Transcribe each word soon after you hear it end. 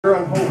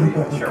Unholy.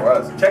 It sure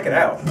was. Check it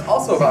out.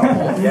 Also about a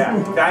wolf. Yeah.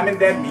 Diamond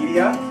Dead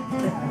Media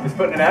is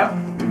putting it out.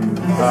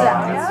 Good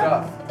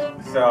stuff.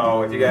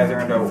 So if you guys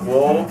are into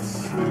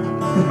wolves,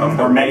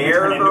 a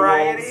mare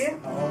variety,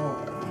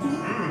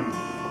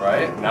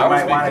 right? you Now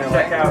might we're want to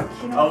speaking check out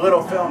a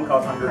little film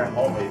called Hunger and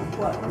Holy.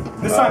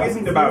 This song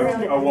isn't about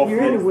a wolf that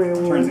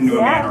turns into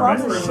a man or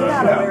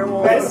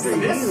vice versa.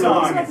 This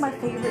song,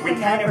 we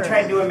kind of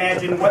tried to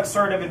imagine what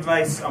sort of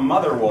advice a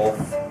mother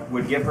wolf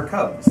would give her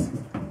cubs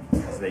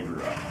as they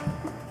grew up.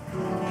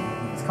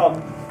 It's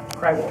called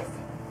Cry Wolf.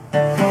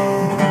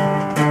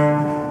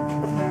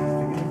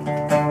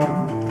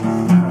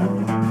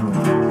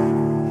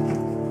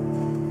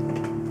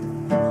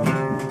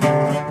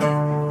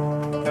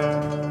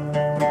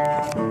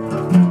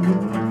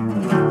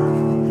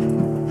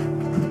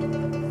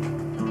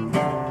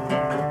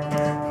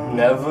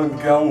 Never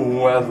go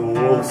where the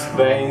wolf's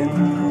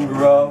bane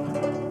grow.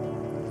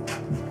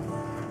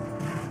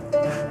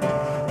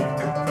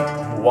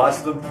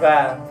 Watch the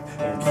path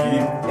and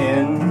keep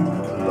in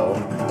low.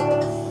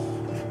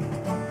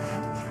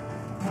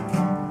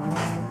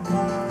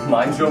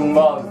 Mind your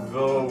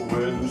mother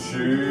when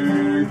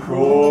she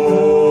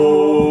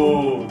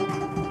calls.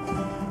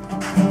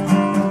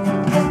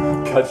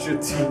 Cut your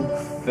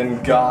teeth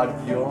and guard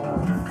your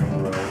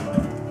throat.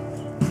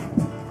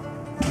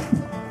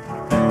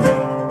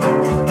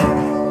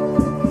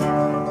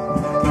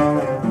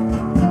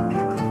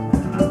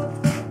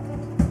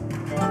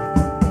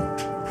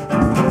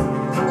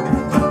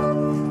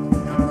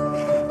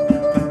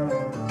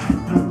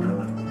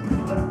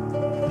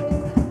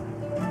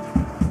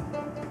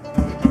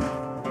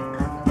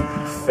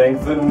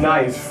 Thank the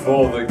night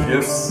for the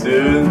gifts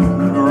it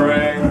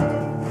brings.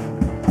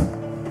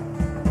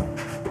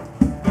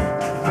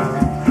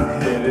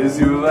 It is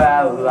your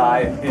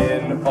ally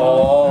in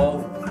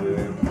all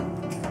things.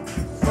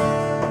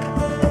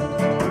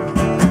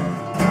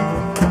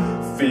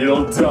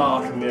 Feel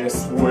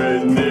darkness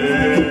when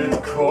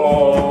it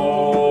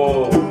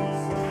calls.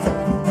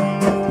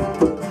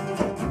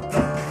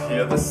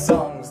 Hear the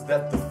songs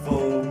that the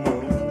full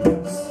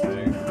moon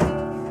sings.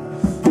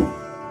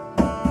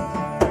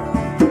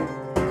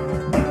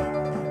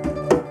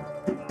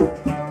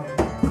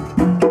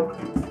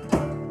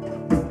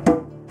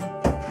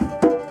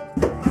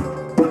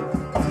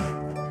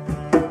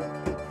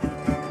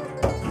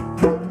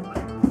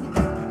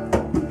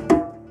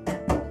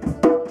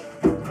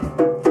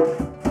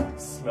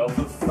 Smell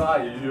the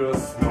fire,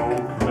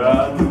 smoke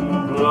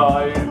and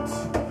light.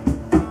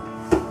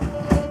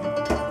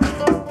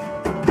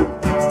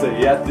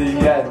 Stay at the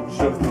edge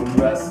of the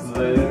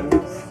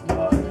restless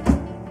light.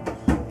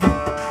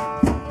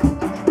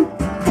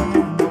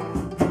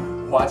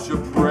 Watch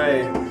your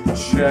prey,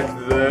 check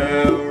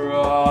their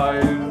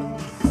eyes.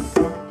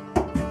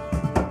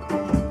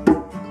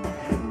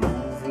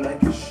 Move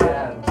like a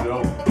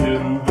shadow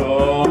in the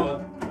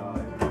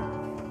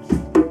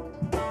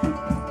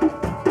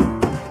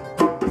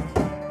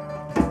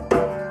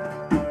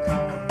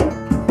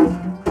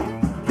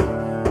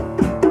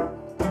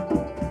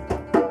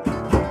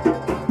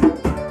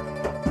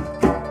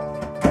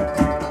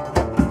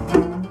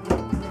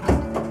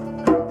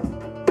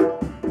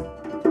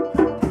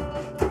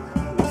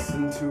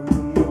to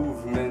the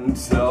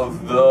movement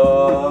of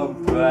the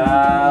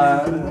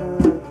bat.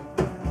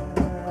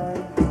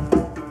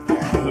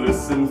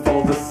 Listen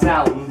for the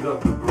sound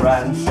of the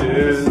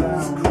branches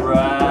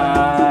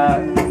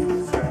crack.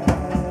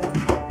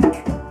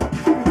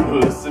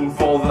 Listen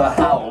for the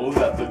howl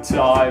that the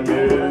time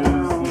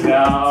is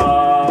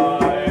nigh.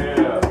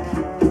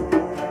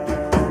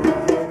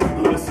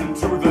 Listen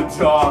to the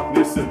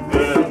darkness and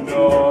then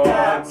no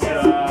time.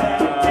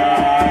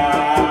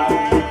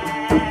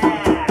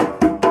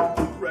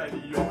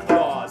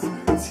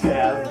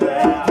 Tear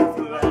their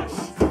flesh,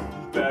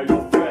 bear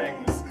your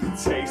fangs,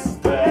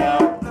 taste their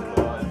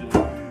blood.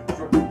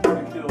 Drop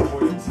your kill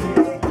for you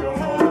taste your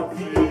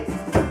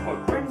fist. What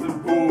brings a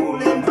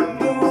bull in the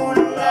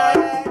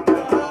moonlight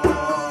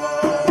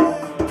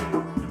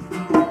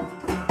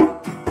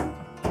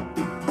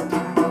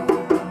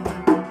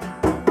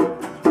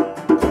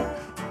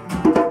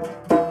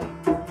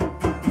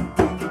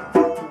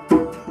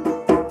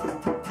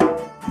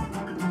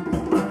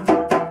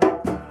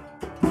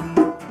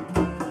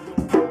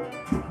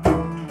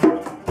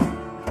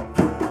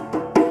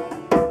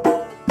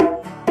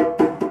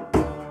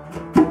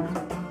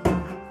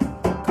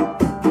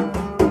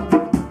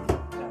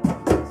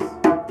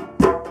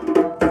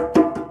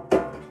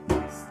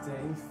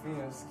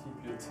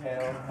keep your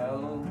tail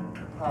held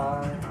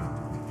high.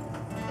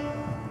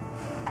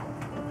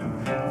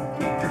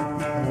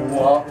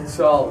 Walk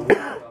tall with a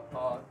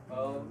heart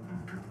of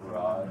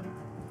pride.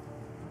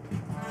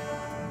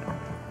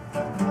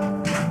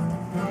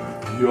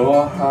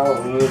 Your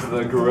howl is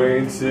the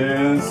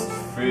greatest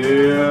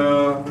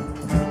fear.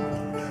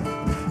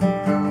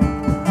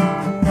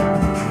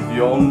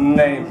 Your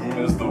name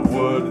is the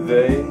word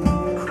they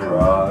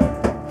cry.